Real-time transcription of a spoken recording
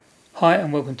Hi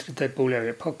and welcome to the Dead Ball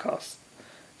Area podcast.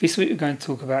 This week we're going to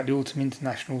talk about the autumn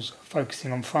internationals,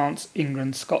 focusing on France,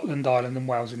 England, Scotland, Ireland and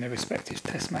Wales in their respective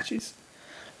test matches.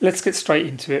 Let's get straight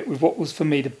into it with what was for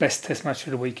me the best test match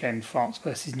of the weekend, France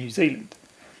versus New Zealand.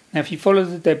 Now if you follow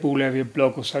the Dead Ball Area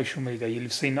blog or social media, you'll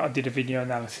have seen that I did a video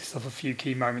analysis of a few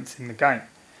key moments in the game.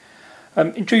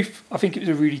 In truth, I think it was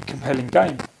a really compelling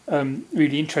game,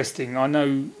 really interesting. I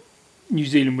know New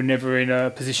Zealand were never in a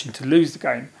position to lose the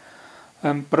game,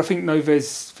 but I think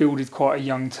Noves fielded quite a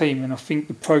young team, and I think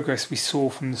the progress we saw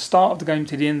from the start of the game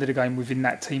to the end of the game within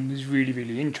that team was really,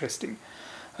 really interesting.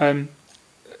 The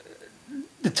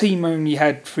team only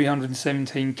had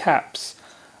 317 caps,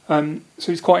 so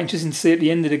it's quite interesting to see at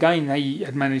the end of the game they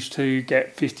had managed to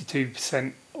get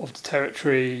 52% of the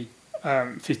territory,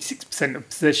 56% of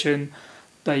possession.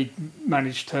 They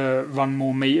managed to run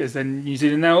more metres than New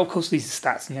Zealand. Now, of course, these are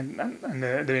stats and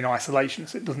they're in isolation,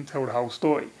 so it doesn't tell the whole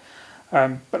story.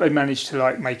 But they managed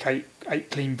to make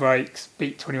eight clean breaks,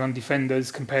 beat 21 defenders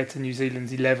compared to New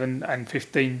Zealand's 11 and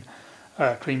 15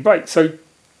 clean breaks. So,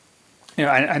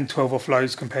 and 12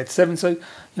 offloads compared to 7. So,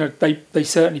 they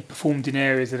certainly performed in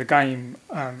areas of the game.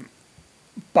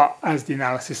 But as the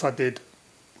analysis I did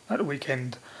at the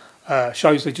weekend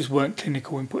shows, they just weren't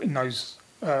clinical in putting those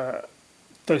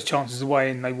chances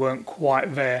away, and they weren't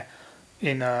quite there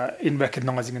in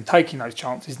recognising and taking those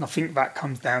chances. And I think that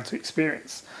comes down to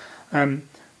experience.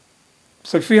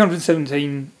 So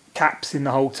 317 caps in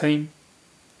the whole team.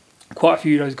 Quite a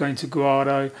few of those going to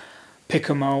Guardo,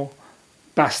 Picamol,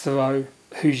 Bastareaud,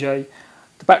 Huget.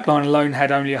 The backline alone had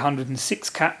only 106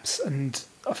 caps, and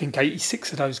I think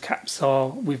 86 of those caps are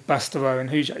with Bastareaud and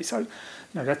Huget. So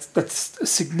that's a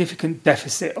significant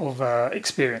deficit of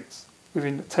experience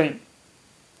within the team.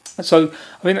 And so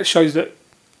I think that shows that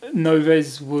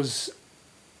Noves was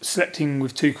selecting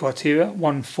with two criteria: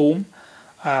 one, form,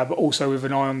 but also with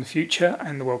an eye on the future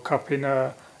and the World Cup in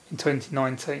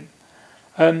 2019.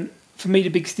 For me, the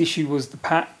biggest issue was the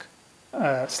pack.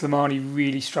 Slimani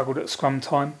really struggled at scrum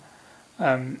time.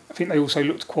 I think they also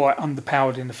looked quite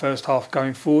underpowered in the first half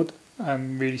going forward.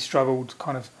 Really struggled to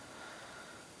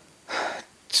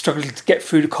get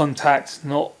through the contact,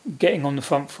 not getting on the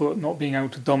front foot, not being able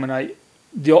to dominate.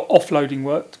 The offloading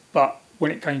worked, but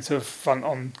when it came to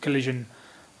front-on collision,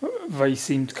 they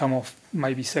seemed to come off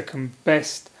maybe second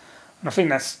best. And I think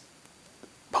that's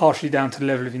partially down to the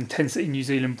level of intensity New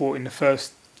Zealand brought in the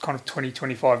first kind of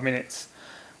 20-25 minutes,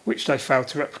 which they failed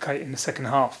to replicate in the second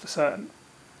half for certain.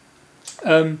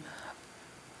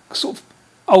 Sort of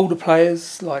older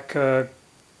players or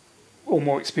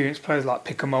more experienced players like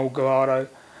Picamol, Guardo,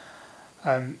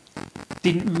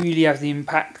 didn't really have the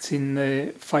impact in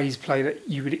the phase play that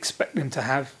you would expect them to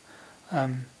have.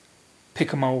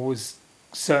 Picamol was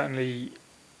certainly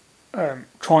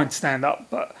trying to stand up,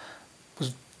 but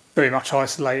was very much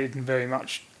isolated and very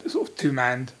much sort of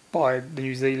two-manned by the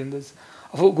New Zealanders.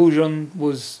 I thought Goujon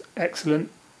was excellent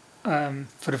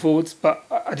for the forwards, but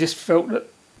I just felt that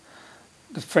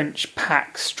the French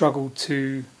pack struggled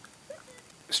to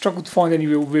find any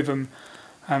real rhythm.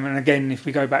 And again, if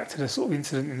we go back to the sort of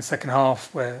incident in the second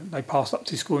half where they passed up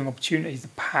two scoring opportunities, the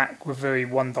pack were very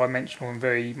one-dimensional and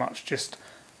very much just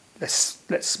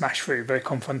let's smash through, very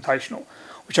confrontational,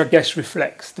 which I guess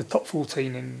reflects the top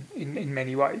 14 in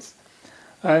many ways.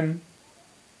 I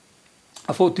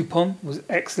thought Dupont was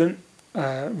excellent,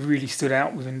 really stood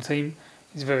out within the team.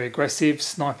 He's very aggressive,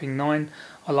 sniping 9.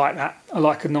 I like that. I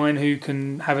like a 9 who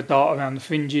can have a dart around the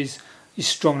fringes, is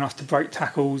strong enough to break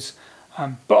tackles.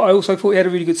 But I also thought he had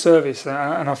a really good service,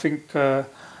 and I think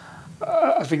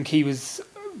he was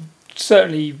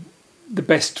certainly the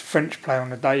best French player on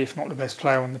the day, if not the best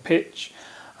player on the pitch.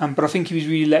 But I think he was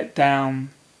really let down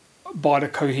by the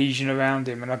cohesion around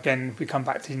him. And again, if we come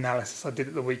back to the analysis I did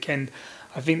at the weekend,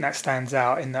 I think that stands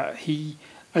out in that he,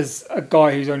 as a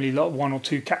guy who's only like 1 or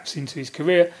 2 caps into his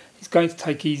career, he's going to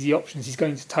take easy options. He's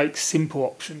going to take simple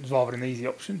options rather than easy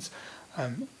options.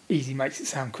 Easy makes it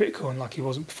sound critical and like he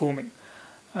wasn't performing.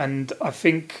 And I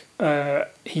think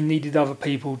he needed other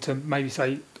people to maybe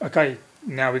say, okay,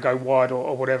 now we go wide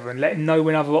or whatever, and let him know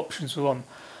when other options were on.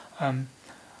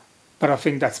 But I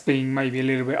think that's being maybe a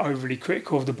little bit overly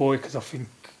critical of the boy, because I think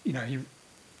he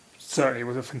certainly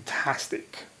was a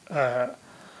fantastic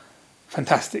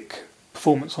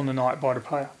performance on the night by the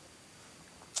player.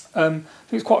 I think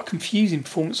it was quite a confusing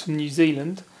performance from New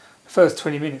Zealand. The first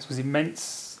 20 minutes was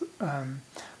immense.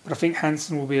 But I think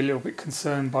Hansen will be a little bit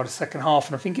concerned by the second half,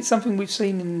 and I think it's something we've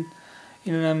seen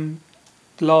in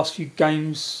the last few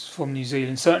games from New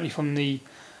Zealand, certainly from the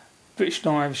British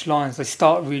and Irish Lions. They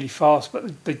start really fast,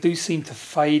 but they do seem to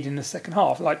fade in the second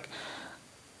half. I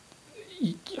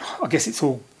guess it's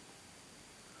all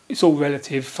it's all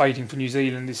relative. Fading for New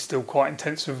Zealand is still quite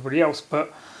intense for everybody else,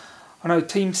 but I know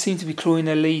teams seem to be clawing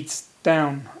their leads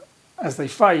down as they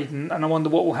fade, and I wonder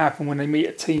what will happen when they meet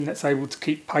a team that's able to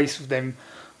keep pace with them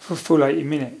for a full 80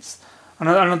 minutes. And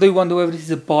I do wonder whether this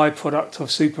is a byproduct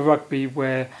of Super Rugby,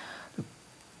 where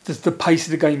the pace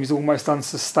of the game is almost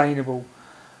unsustainable.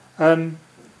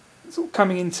 So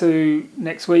coming into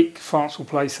next week, France will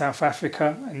play South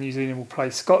Africa and New Zealand will play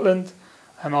Scotland.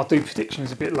 I'll do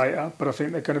predictions a bit later, but I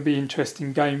think they're going to be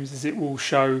interesting games, as it will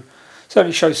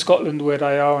certainly show Scotland where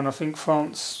they are, and I think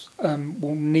France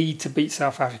will need to beat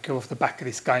South Africa off the back of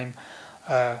this game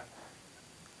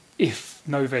if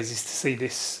Noves is to see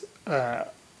this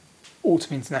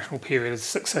autumn international period as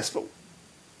successful.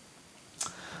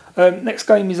 Next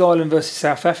game is Ireland versus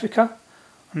South Africa,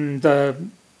 and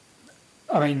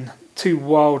two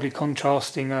wildly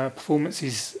contrasting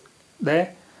performances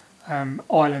there.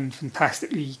 Ireland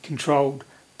fantastically controlled,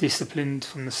 disciplined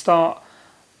from the start.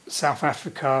 South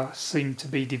Africa seemed to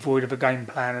be devoid of a game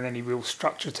plan and any real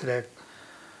structure to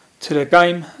their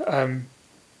game.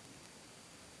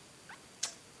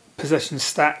 Possession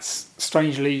stats,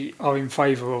 strangely, are in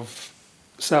favour of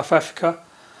South Africa,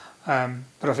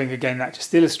 but I think again that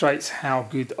just illustrates how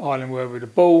good Ireland were with the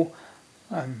ball.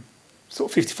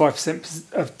 Sort of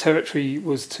 55% of territory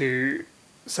was to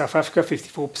South Africa,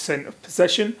 54% of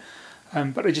possession,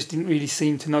 but they just didn't really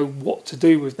seem to know what to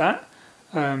do with that.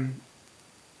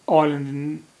 Ireland,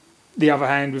 on the other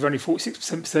hand, with only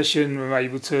 46% possession, were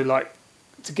able to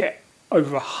get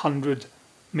over 100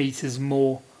 metres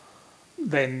more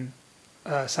than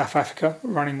South Africa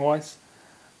running wise.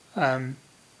 So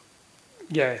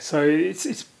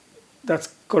it's that's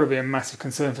got to be a massive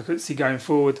concern for Coetzee going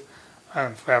forward,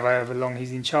 for however long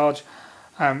he's in charge.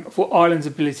 For Ireland's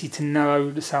ability to narrow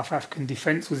the South African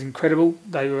defence was incredible.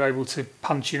 They were able to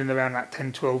punch in and around that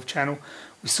 10-12 channel.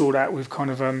 We saw that with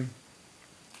kind of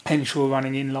Henshaw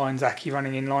running in lines, Aki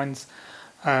running in lines,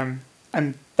 and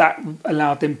that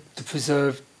allowed them to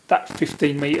preserve that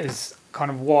 15 metres kind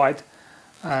of wide,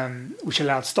 which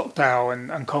allowed Stockdale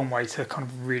and Conway to kind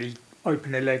of really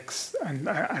open their legs and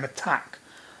attack,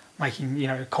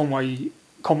 making Conway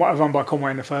run by Conway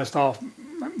in the first half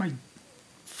made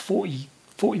 40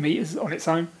 metres on its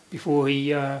own before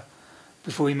he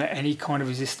met any kind of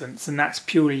resistance, and that's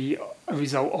purely a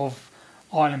result of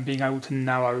Ireland being able to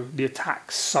narrow the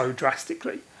attack so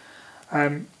drastically.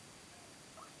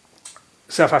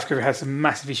 South Africa had some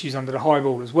massive issues under the high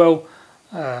ball as well.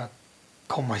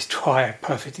 Conway's try, a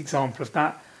perfect example of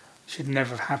that. Should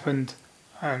never have happened.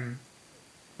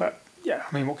 But yeah,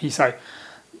 what can you say?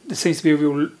 There seems to be a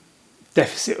real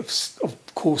deficit of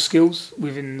core skills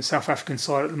within the South African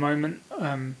side at the moment.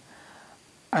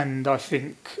 And I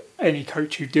think any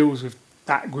coach who deals with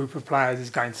that group of players is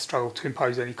going to struggle to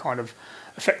impose any kind of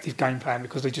effective game plan,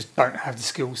 because they just don't have the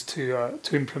skills to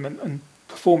implement and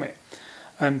perform it.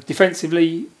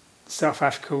 Defensively, South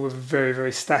Africa were very,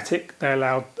 very static. They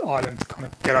allowed Ireland to kind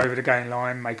of get over the game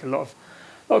line, make a lot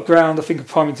of ground. I think a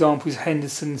prime example is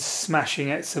Henderson smashing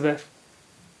Etzebeth,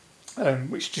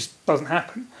 which just doesn't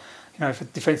happen. If a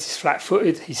defence is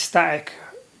flat-footed, he's static.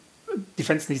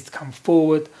 Defence needs to come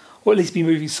forward, or at least be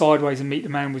moving sideways and meet the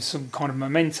man with some kind of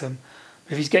momentum.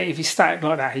 If he's static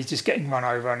like that, he's just getting run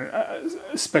over, and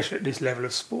especially at this level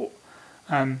of sport.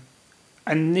 And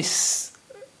this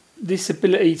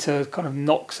ability to kind of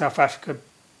knock South Africa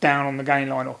down on the gain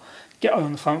line or get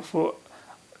on the front foot,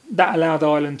 that allowed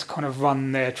Ireland to kind of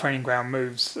run their training ground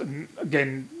moves. And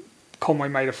again, Conway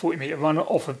made a 40-metre run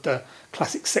off of the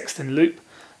classic Sexton loop.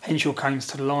 Henshaw comes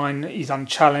to the line, he's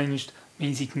unchallenged,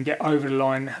 means he can get over the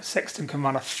line. Sexton can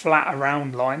run a flat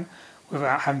around line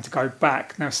without having to go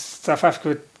back. Now, South Africa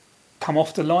had come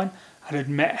off the line and had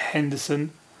met Henderson.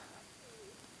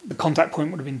 The contact point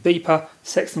would have been deeper.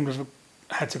 Sexton would have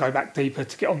had to go back deeper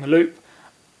to get on the loop,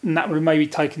 and that would have maybe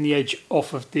taken the edge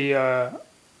off of the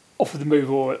move,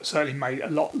 or it certainly made it a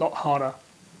lot harder.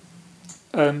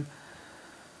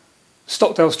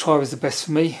 Stockdale's try was the best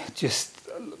for me. Just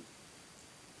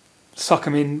suck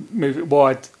him in, move it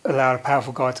wide, allow a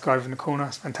powerful guy to go over in the corner.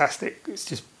 It's fantastic. It's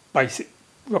just basic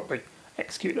rugby,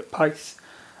 executed at pace.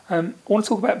 I want to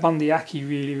talk about Bundy Aki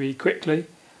really, really quickly,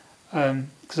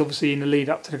 because obviously in the lead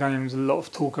up to the game there was a lot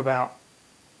of talk about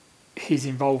his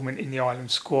involvement in the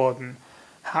Ireland squad and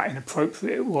how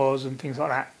inappropriate it was and things like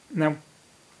that. Now,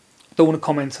 I don't want to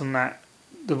comment on that.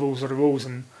 The rules are the rules,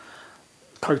 and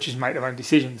coaches make their own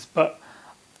decisions. But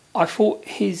I thought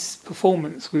his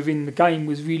performance within the game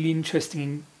was really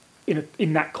interesting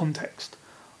in that context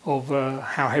of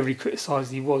how heavily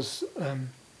criticised he was.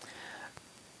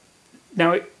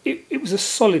 Now, it was a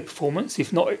solid performance,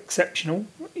 if not exceptional.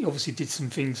 He obviously did some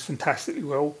things fantastically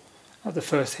well. The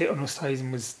first hit on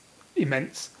Oosthuizen was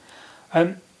immense.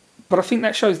 But I think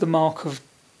that shows the mark of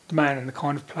the man and the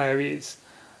kind of player he is.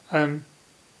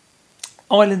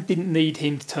 Ireland didn't need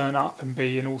him to turn up and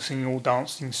be an all-singing,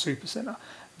 all-dancing super centre.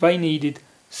 They needed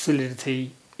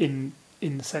solidity in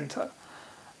the centre.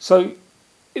 So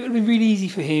it would have been really easy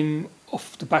for him,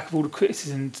 off the back of all the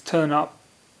criticism, to turn up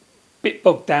a bit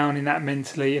bogged down in that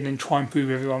mentally and then try and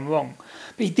prove everyone wrong.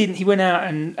 But he didn't. He went out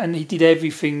and he did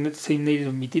everything that the team needed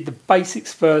of him. He did the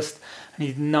basics first and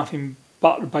he did nothing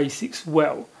but the basics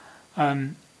well.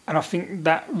 And I think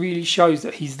that really shows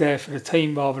that he's there for the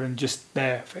team rather than just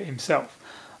there for himself.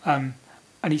 And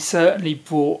he certainly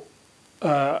brought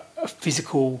a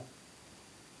physical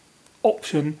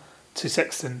option to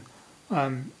Sexton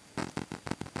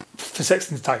for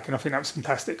Sexton to take, and I think that was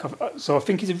fantastic. So I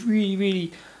think it's a really,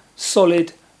 really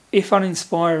solid, if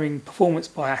uninspiring, performance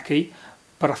by Aki,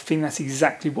 but I think that's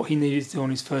exactly what he needed to do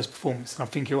on his first performance. And I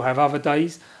think he'll have other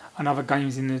days and other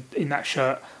games in that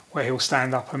shirt where he'll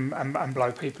stand up and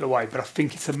blow people away. But I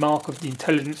think it's a mark of the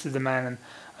intelligence of the man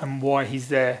and why he's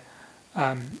there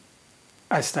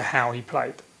as to how he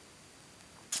played.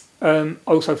 I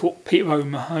also thought Peter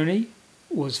O'Mahony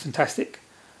was fantastic.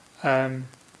 And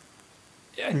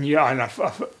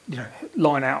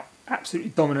line out,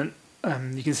 absolutely dominant.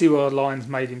 You can see why the Lions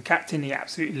made him captain. He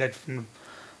absolutely led from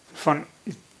the front.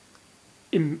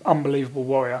 Unbelievable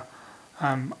warrior.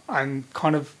 And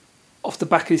kind of off the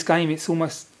back of this game, it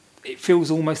feels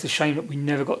almost a shame that we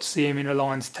never got to see him in a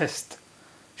Lions Test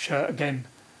shirt again.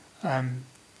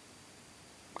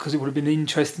 Because it would have been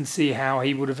interesting to see how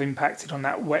he would have impacted on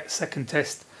that wet second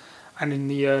Test and in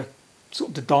the sort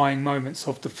of the dying moments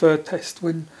of the third Test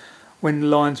when the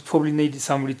Lions probably needed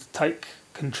somebody to take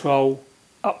control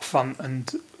up front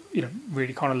and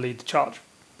really kind of lead the charge.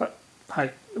 But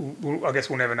hey, I guess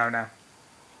we'll never know now.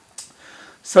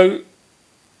 So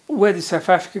where does South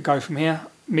Africa go from here?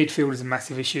 Midfield is a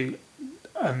massive issue.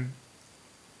 I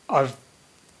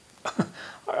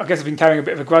guess I've been carrying a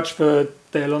bit of a grudge for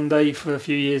De Allende for a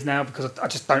few years now because I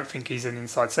just don't think he's an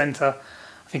inside centre.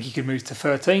 I think he could move to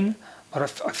 13, but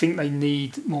I think they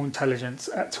need more intelligence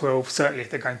at 12, certainly if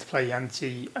they're going to play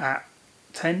Yanti at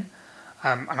 10.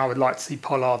 And I would like to see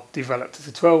Pollard developed as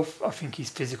a 12. I think he's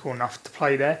physical enough to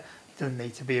play there. He doesn't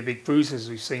need to be a big bruiser, as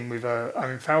we've seen with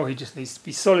Owen Farrell. He just needs to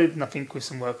be solid, and I think with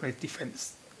some work on his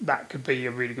defence, that could be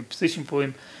a really good position for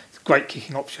him. It's a great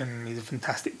kicking option. He's a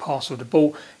fantastic passer of the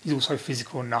ball. He's also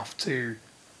physical enough to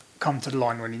come to the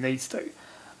line when he needs to.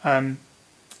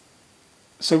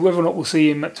 So whether or not we'll see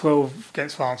him at 12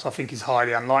 against France, I think is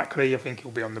highly unlikely. I think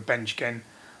he'll be on the bench again.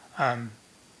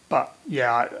 But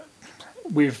yeah,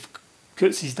 with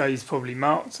Coetzee's days probably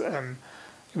marked, it'll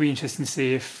be interesting to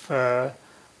see if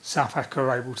South Africa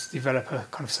are able to develop a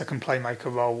kind of second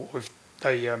playmaker role, or if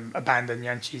they abandon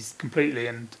Yanchis completely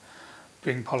and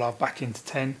bring Pollard back into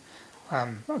 10.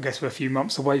 I guess we're a few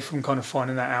months away from kind of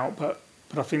finding that out, but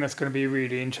I think that's going to be a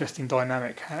really interesting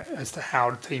dynamic as to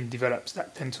how the team develops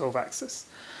that 10-12 axis.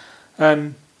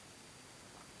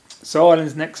 So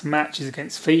Ireland's next match is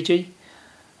against Fiji.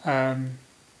 I'll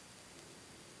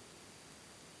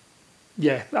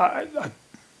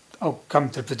come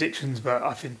to predictions, but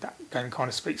I think that game kind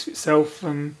of speaks for itself.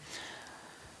 Good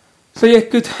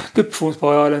performance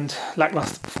by Ireland,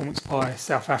 lacklustre performance by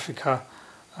South Africa.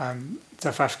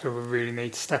 South Africa will really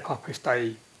need to step up if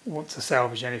they want to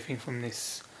salvage anything from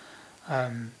this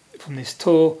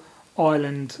tour.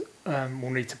 Ireland will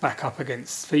need to back up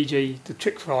against Fiji. The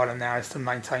trick for Ireland now is to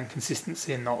maintain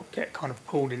consistency and not get kind of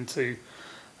pulled into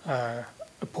a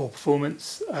poor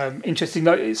performance. Interesting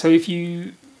though, so if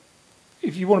you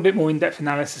want a bit more in-depth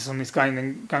analysis on this game,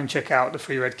 then go and check out the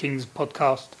Three Red Kings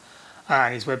podcast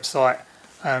and his website.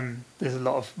 There's a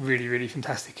lot of really, really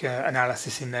fantastic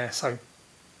analysis in there. So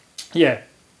yeah,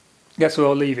 that's where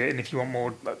I'll leave it. And if you want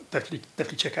more,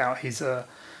 definitely check out his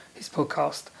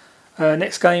podcast.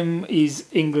 Next game is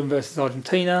England versus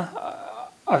Argentina.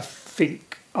 I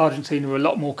think Argentina were a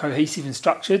lot more cohesive and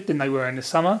structured than they were in the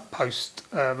summer, post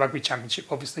Rugby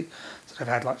Championship, obviously. So they've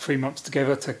had like 3 months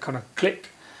together to kind of click.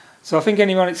 So I think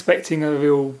anyone expecting a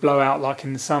real blowout like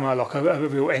in the summer, like a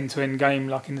real end-to-end game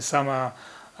like in the summer,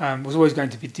 was always going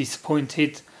to be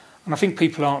disappointed. And I think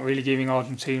people aren't really giving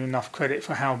Argentina enough credit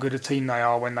for how good a team they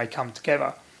are when they come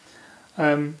together.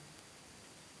 Again,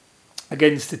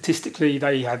 statistically,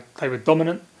 they were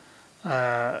dominant.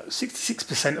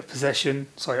 66% of possession,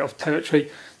 of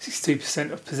territory,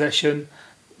 62% of possession.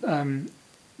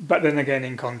 But then again,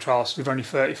 in contrast, with only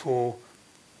 34%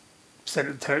 of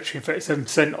the territory and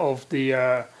 37% of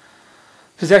the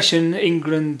Possession,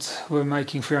 England were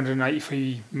making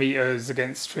 383 metres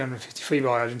against 353 by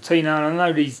Argentina, and I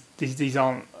know these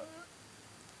aren't.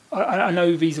 I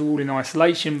know these are all in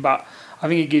isolation, but I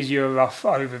think it gives you a rough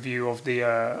overview of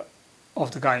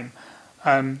the game.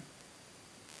 I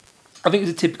think it was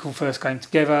a typical first game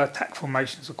together. Attack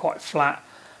formations were quite flat,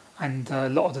 and a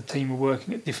lot of the team were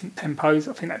working at different tempos.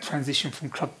 I think that transition from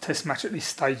club test match at this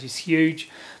stage is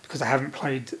huge because they haven't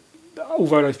played.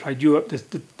 Although they've played Europe,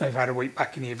 they've had a week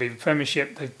back in the Aviva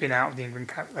Premiership. They've been out of the England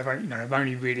camp. They've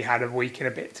only really had a week and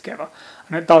a bit together,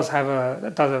 and that does have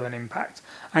an impact.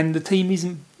 And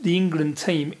the England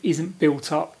team isn't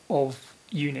built up of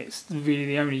units. Really,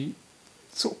 the only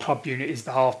sort of club unit is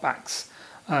the halfbacks,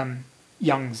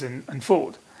 Youngs and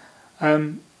Ford.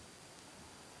 But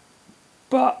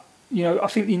I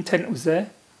think the intent was there.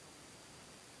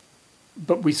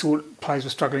 But we saw players were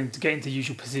struggling to get into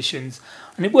usual positions,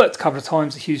 and it worked a couple of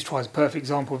times. The Hughes try is a perfect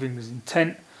example of England's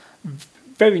intent.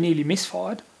 Very nearly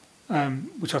misfired,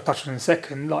 which I'll touch on in a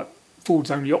second. Like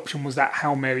Ford's only option was that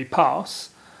Hail Mary pass,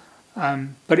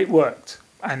 but it worked,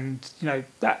 and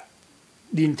that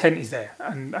the intent is there.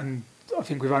 And I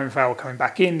think with Owen Farrell coming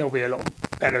back in, there'll be a lot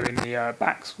better in the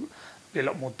backs, be a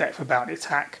lot more depth about the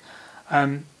attack.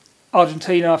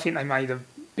 Argentina, I think they made a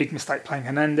big mistake playing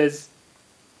Hernandez.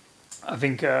 I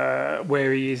think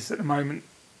where he is at the moment,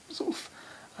 sort of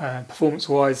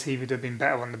performance-wise, he would have been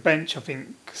better on the bench. I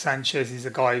think Sanchez is a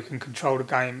guy who can control the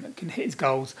game, can hit his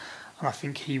goals, and I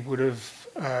think he would have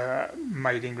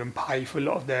made England pay for a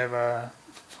lot of their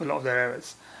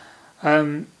errors.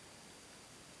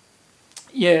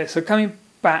 So coming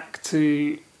back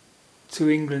to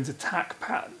England's attack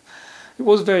pattern, it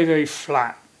was very, very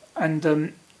flat, and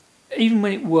even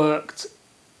when it worked,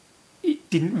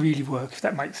 it didn't really work, if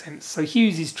that makes sense. So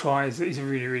Hughes' try is a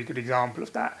really, really good example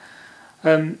of that.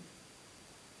 The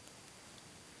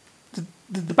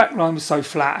back line was so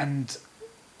flat, and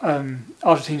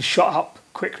Argentina shot up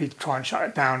quickly to try and shut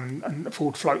it down, and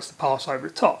Ford floats the pass over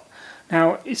the top.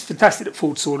 Now, it's fantastic that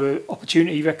Ford saw the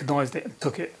opportunity, recognised it and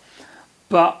took it.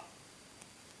 But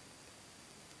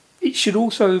it should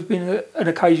also have been an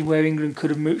occasion where England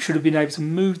should have been able to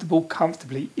move the ball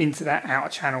comfortably into that outer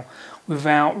channel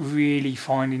without really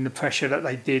finding the pressure that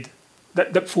they did,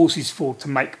 that forces Ford to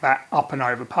make that up and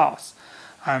over pass.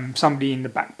 Somebody in the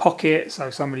back pocket, so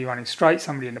somebody running straight,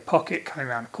 somebody in the pocket coming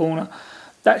around the corner.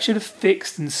 That should have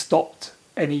fixed and stopped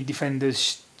any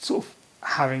defenders sort of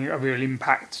having a real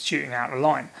impact shooting out the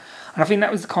line. And I think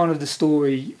that was kind of the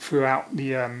story throughout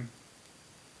the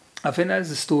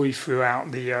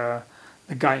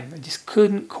game. They just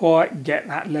couldn't quite get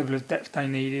that level of depth they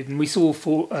needed, and we saw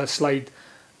Slade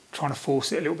trying to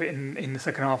force it a little bit in the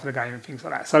second half of the game and things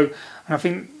like that. So, and I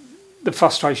think the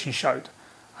frustration showed.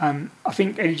 I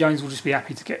think Eddie Jones will just be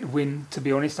happy to get the win, to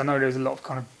be honest. I know there's a lot of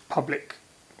kind of public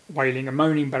wailing and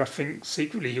moaning, but I think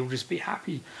secretly he'll just be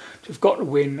happy to have got the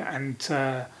win and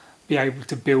be able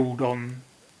to build on,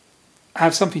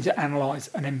 have something to analyse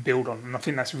and then build on, and I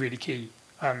think that's really key.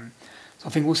 So I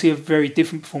think we'll see a very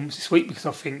different performance this week, because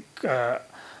I think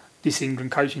this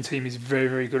England coaching team is very,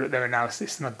 very good at their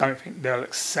analysis, and I don't think they'll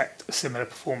accept a similar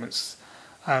performance.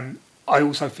 I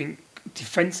also think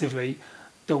defensively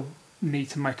they'll need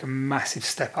to make a massive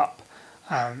step up.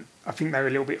 I think they were a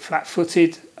little bit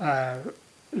flat-footed,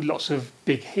 lots of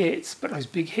big hits, but those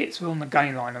big hits were on the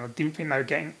gain line, and I didn't think they were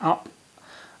getting up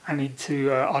and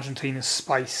into Argentina's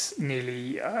space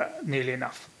nearly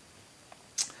enough.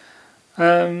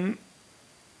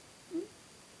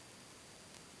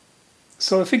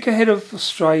 So I think ahead of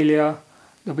Australia,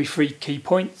 there'll be 3 key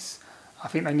points. I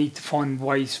think they need to find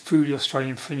ways through the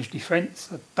Australian fringe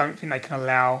defence. I don't think they can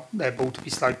allow their ball to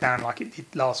be slowed down like it did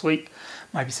last week.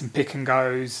 Maybe some pick and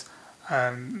goes,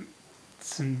 a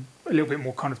little bit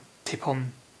more kind of tip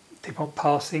on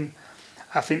passing.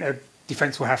 I think their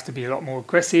defence will have to be a lot more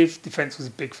aggressive. Defence was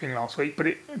a big thing last week, but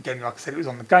again, like I said, it was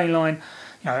on the gain line.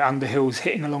 Underhill's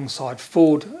hitting alongside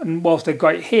Ford, and whilst they're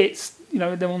great hits,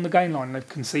 they're on the gain line. They've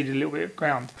conceded a little bit of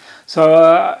ground.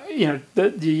 So,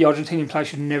 the Argentinian players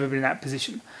should never be in that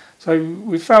position. So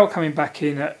with Farrell coming back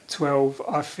in at 12,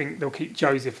 I think they'll keep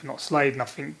Joseph and not Slade, and I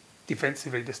think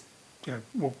defensively,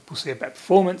 we'll see a better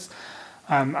performance.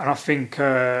 And I think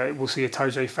we'll see a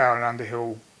Toje, Farrell and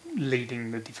Underhill leading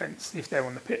the defence if they're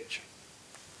on the pitch.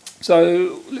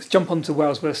 So let's jump on to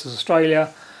Wales versus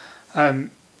Australia.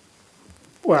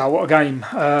 Wow, what a game!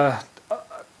 I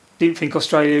didn't think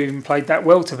Australia even played that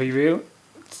well, to be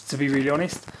really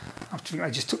honest. I think they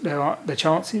just took their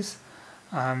chances,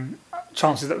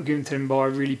 chances that were given to them by a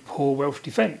really poor Welsh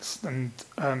defence, and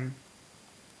I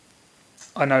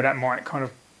know that might kind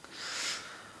of,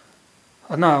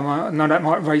 I know that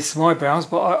might raise some eyebrows,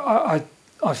 but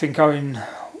I think Owen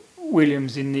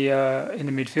Williams in the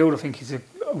midfield, I think he's a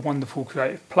wonderful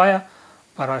creative player,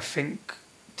 but I think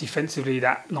defensively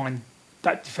that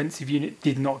defensive unit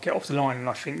did not get off the line, and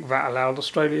I think that allowed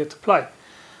Australia to play.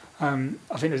 I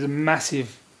think there's a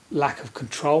massive lack of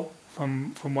control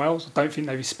from Wales. I don't think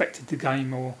they respected the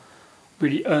game or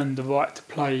really earned the right to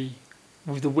play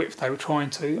with the width they were trying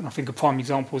to. And I think a prime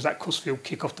example was that crossfield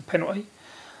kick off the penalty.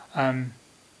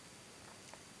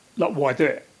 Why do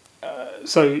it?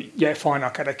 So yeah, fine.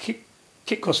 Okay, they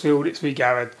kick crossfield. It's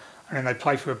regathered, and then they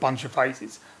play through a bunch of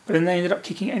phases. But then they ended up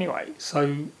kicking it anyway.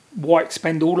 So why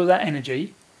expend all of that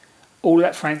energy, all of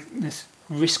that frankness,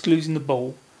 risk losing the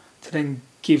ball, to then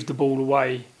give the ball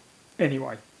away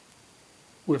anyway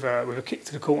with a kick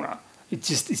to the corner? It's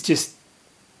just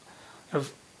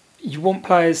you want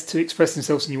players to express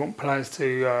themselves and you want players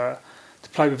to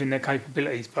play within their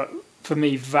capabilities. But for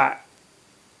me, that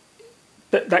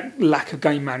lack of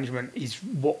game management is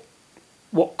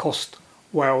what cost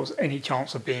Wales any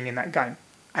chance of being in that game.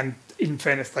 And in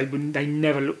fairness, they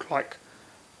never looked like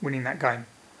winning that game.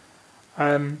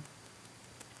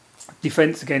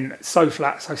 Defence again, so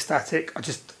flat, so static.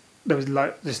 There was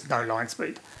just no line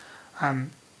speed. I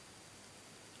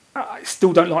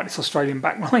still don't like this Australian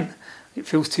back line. It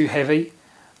feels too heavy,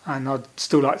 and I'd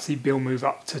still like to see Bill move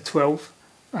up to 12,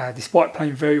 despite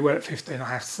playing very well at 15, I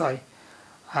have to say.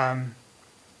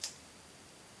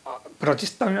 But I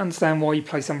just don't understand why you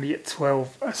play somebody at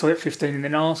 15, and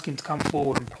then ask him to come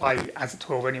forward and play as a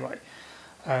 12 anyway.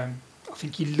 I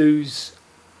think you lose,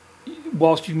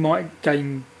 whilst you might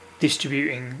gain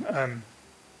distributing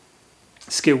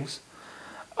skills,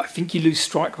 I think you lose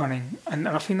strike running, and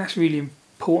I think that's really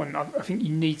important. I think you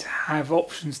need to have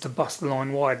options to bust the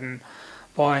line wide, and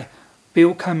by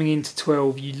Bill coming into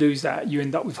 12, you lose that. You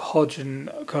end up with Hodge and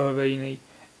Corvini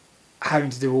having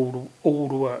to do all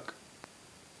the work.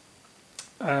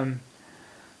 The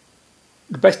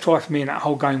best try for me in that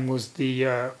whole game was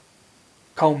the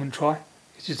Coleman try.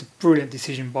 It's just a brilliant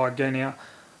decision by Genia,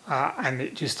 and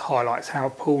it just highlights how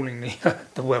appalling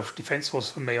the Welsh defence was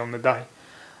for me on the day.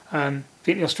 I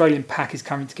think the Australian pack is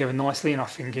coming together nicely, and I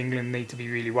think England need to be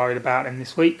really worried about them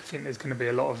this week. I think there's going to be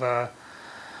a lot of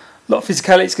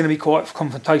physicality. It's going to be quite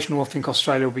confrontational. I think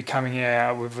Australia will be coming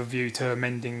out with a view to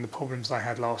amending the problems they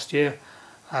had last year.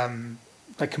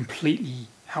 They completely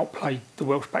outplayed the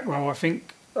Welsh back row, I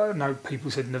think. I know people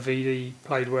said Navidi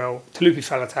played well. Talupi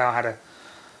Faletau had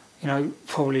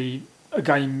probably a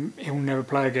game he'll never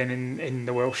play again in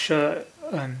the Welsh shirt.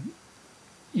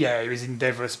 He was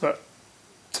endeavourous, but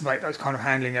to make those kind of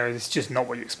handling errors, it's just not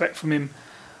what you expect from him.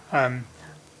 On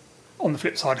the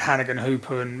flip side, Hannigan,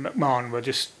 Hooper and McMahon were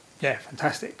just,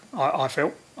 fantastic. I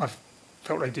felt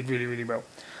they did really, really well.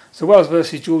 So Wales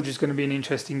versus Georgia is going to be an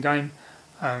interesting game.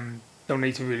 They'll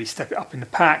need to really step it up in the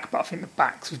pack, but I think the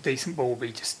backs with decent ball will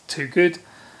be just too good.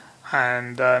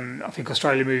 And I think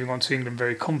Australia moving on to England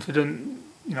very confident.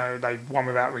 They've won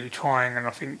without really trying, and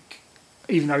I think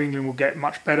even though England will get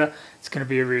much better, it's going to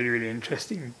be a really, really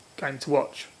interesting game to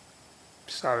watch.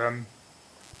 So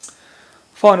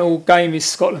final game is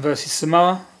Scotland versus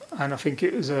Samoa, and I think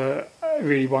it was a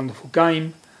really wonderful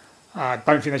game. I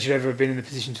don't think they should ever have been in the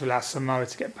position to allow Samoa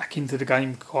to get back into the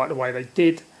game quite the way they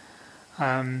did.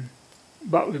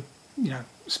 But with,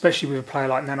 especially with a player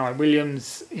like Nanai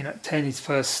Williams, at 10, his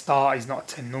first start, he's not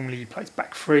a 10 normally, he plays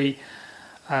back 3.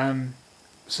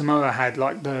 Samoa had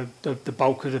the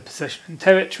bulk of the possession and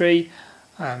territory,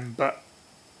 but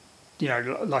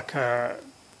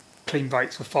clean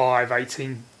breaks for 5,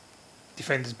 18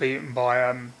 defenders beaten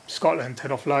by Scotland, 10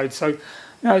 offloads. So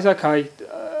it's okay.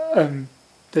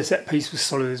 The set piece was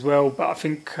solid as well, but I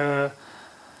think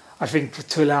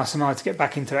to allow Samoa to get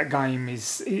back into that game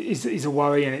is a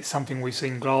worry, and it's something we've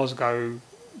seen Glasgow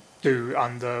do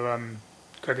under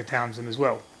Gregor Townsend as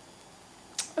well.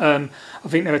 I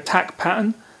think their attack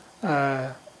pattern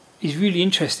is really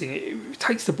interesting. It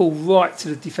takes the ball right to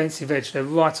the defensive edge. They're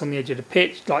right on the edge of the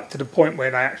pitch, to the point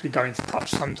where they actually go into touch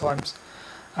sometimes.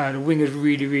 The wingers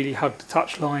really, really hug the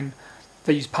touchline.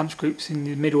 They use punch groups in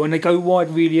the middle, and they go wide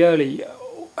really early,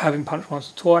 having punched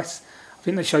once or twice. I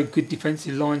think they show good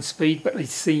defensive line speed, but they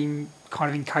seem kind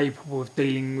of incapable of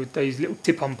dealing with those little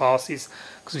tip-on passes,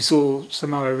 because we saw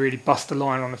Samoa really bust the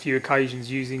line on a few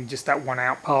occasions using just that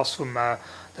one-out pass from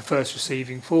the first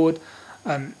receiving forward.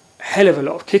 Hell of a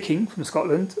lot of kicking from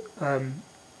Scotland.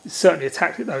 Certainly a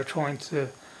tactic they were trying to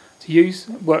use.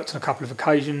 It worked on a couple of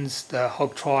occasions, the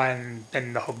hog try and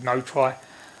then the hog no try.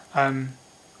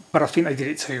 But I think they did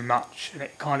it too much, and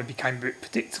it kind of became a bit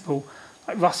predictable.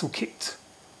 Russell kicked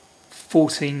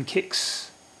 14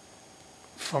 kicks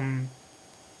from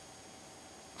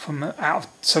from out.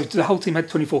 So the whole team had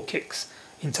 24 kicks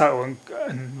in total,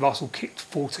 and Russell kicked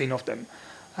 14 of them.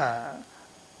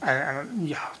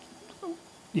 And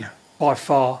by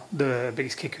far the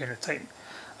biggest kicker in the team.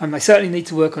 They certainly need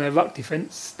to work on their ruck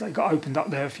defence. They got opened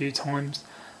up there a few times.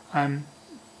 And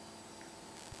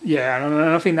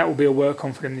I think that will be a work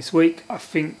on for them this week. I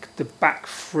think the back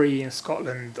three in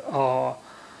Scotland are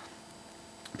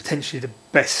potentially the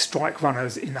best strike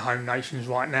runners in the home nations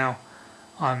right now.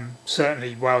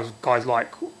 Certainly Wales, guys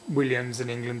like Williams, and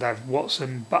England have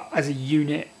Watson, but as a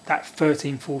unit, that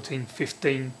 13, 14,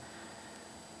 15,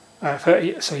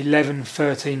 11,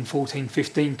 13, 14,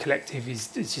 15 collective is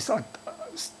just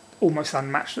almost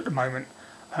unmatched at the moment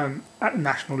at the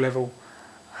national level.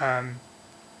 I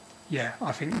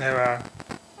think they're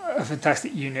a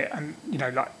fantastic unit, and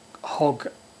like Hogg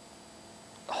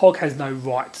has no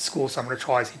right to score some of the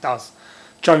tries he does.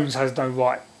 Jones has no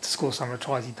right to score some of the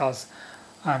tries he does.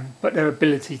 But their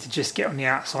ability to just get on the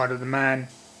outside of the man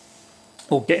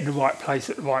or get in the right place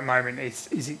at the right moment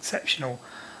is exceptional.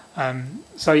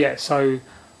 So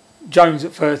Jones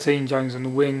at 13, Jones on the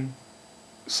wing,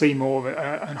 Seymour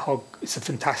and Hogg. It's a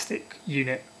fantastic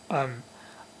unit,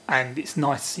 and it's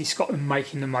nice to see Scotland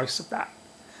making the most of that.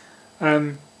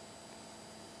 I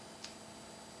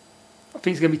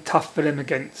think it's going to be tough for them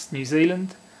against New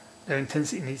Zealand. Their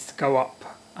intensity needs to go up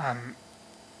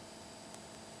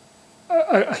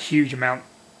a huge amount.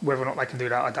 Whether or not they can do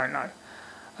that, I don't know.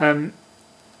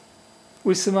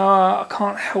 With Samoa, I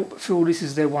can't help but feel this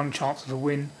is their one chance of a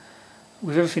win.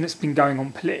 With everything that's been going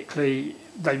on politically,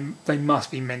 they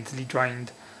must be mentally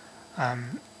drained.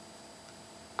 And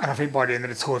I think by the end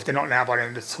of the tour, if they're not now, by the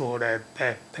end of the tour, they're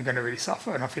going to really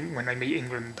suffer. And I think when they meet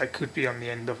England, they could be on the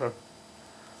end of a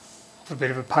bit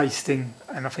of a pasting.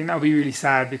 And I think that would be really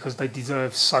sad because they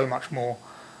deserve so much more.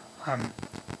 And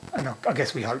I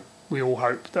guess we all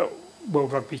hope that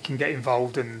World Rugby can get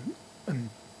involved and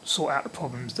sort out the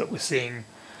problems that we're seeing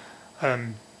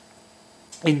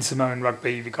in Samoan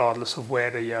rugby, regardless of where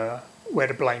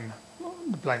the blame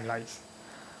lays.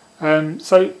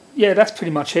 That's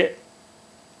pretty much it.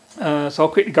 So I'll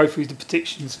quickly go through the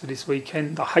predictions for this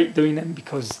weekend. I hate doing them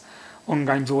because one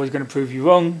game's always going to prove you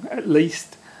wrong, at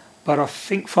least. But I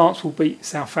think France will beat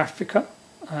South Africa.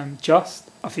 I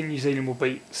think New Zealand will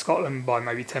beat Scotland by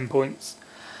maybe 10 points.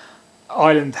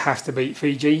 Ireland have to beat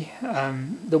Fiji.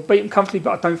 They'll beat them comfortably,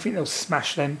 but I don't think they'll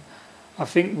smash them. I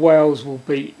think Wales will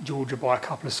beat Georgia by a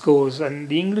couple of scores. And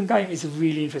the England game is a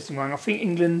really interesting one. I think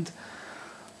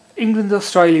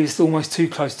England-Australia is almost too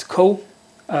close to call.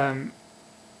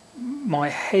 My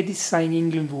head is saying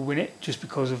England will win it just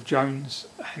because of Jones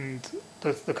and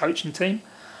the coaching team.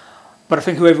 But I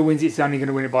think whoever wins it's only going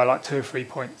to win it by like 2 or 3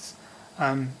 points.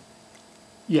 But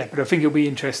I think it'll be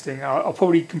interesting. I'll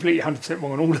probably completely 100%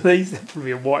 wrong on all of these. There'll probably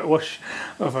be a whitewash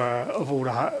of all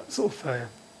the sort of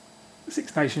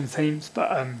Six Nations teams.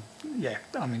 But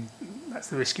that's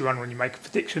the risk you run when you make a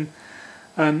prediction.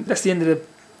 That's the end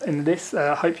of this.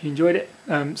 I hope you enjoyed it.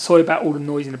 Sorry about all the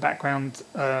noise in the background.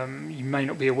 You may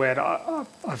not be aware that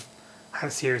I've had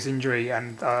a serious injury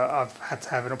and I've had to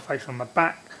have an operation on my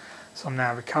back. So I'm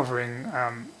now recovering,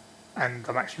 and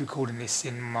I'm actually recording this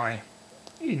in my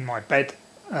bed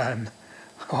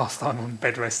whilst I'm on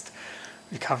bed rest,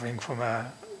 recovering from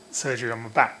a surgery on my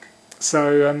back.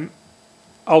 So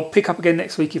I'll pick up again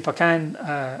next week if I can.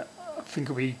 I think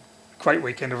it'll be a great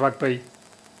weekend of rugby,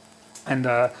 and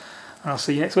I'll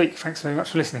see you next week. Thanks very much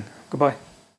for listening. Goodbye.